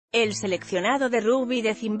El seleccionado de rugby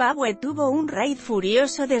de Zimbabue tuvo un raid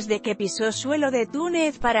furioso desde que pisó suelo de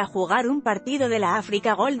Túnez para jugar un partido de la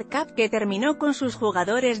Africa Gold Cup que terminó con sus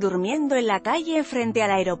jugadores durmiendo en la calle frente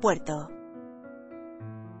al aeropuerto.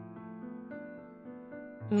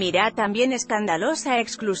 Mirá también escandalosa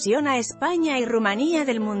exclusión a España y Rumanía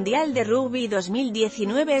del Mundial de Rugby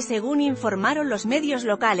 2019. Según informaron los medios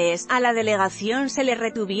locales, a la delegación se le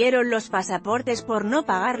retuvieron los pasaportes por no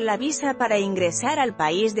pagar la visa para ingresar al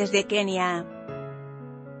país desde Kenia.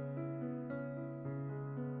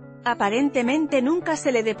 Aparentemente nunca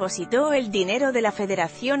se le depositó el dinero de la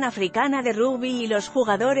Federación Africana de Rugby y los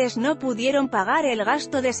jugadores no pudieron pagar el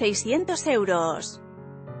gasto de 600 euros.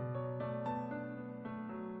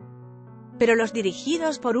 Pero los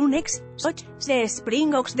dirigidos por un ex-coach de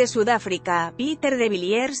Springboks de Sudáfrica, Peter de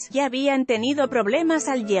Villiers, ya habían tenido problemas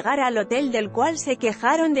al llegar al hotel, del cual se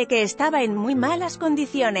quejaron de que estaba en muy malas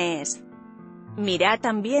condiciones. Mirá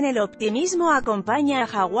también el optimismo acompaña a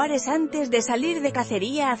Jaguares antes de salir de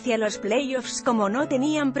cacería hacia los playoffs. Como no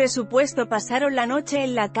tenían presupuesto, pasaron la noche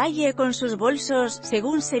en la calle con sus bolsos,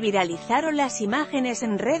 según se viralizaron las imágenes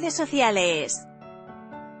en redes sociales.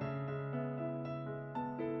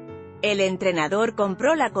 El entrenador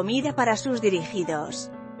compró la comida para sus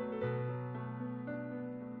dirigidos.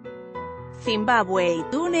 Zimbabue y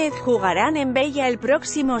Túnez jugarán en Bella el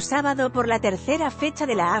próximo sábado por la tercera fecha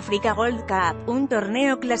de la Africa Gold Cup, un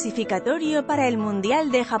torneo clasificatorio para el Mundial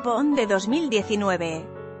de Japón de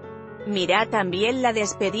 2019. Mirá también la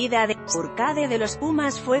despedida de Urcade de los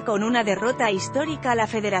Pumas fue con una derrota histórica. La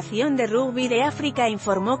Federación de Rugby de África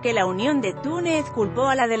informó que la Unión de Túnez culpó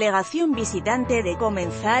a la delegación visitante de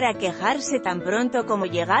comenzar a quejarse tan pronto como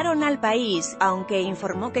llegaron al país, aunque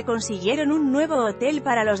informó que consiguieron un nuevo hotel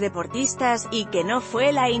para los deportistas, y que no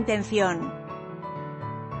fue la intención.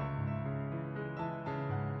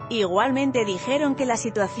 Igualmente dijeron que la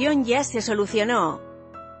situación ya se solucionó.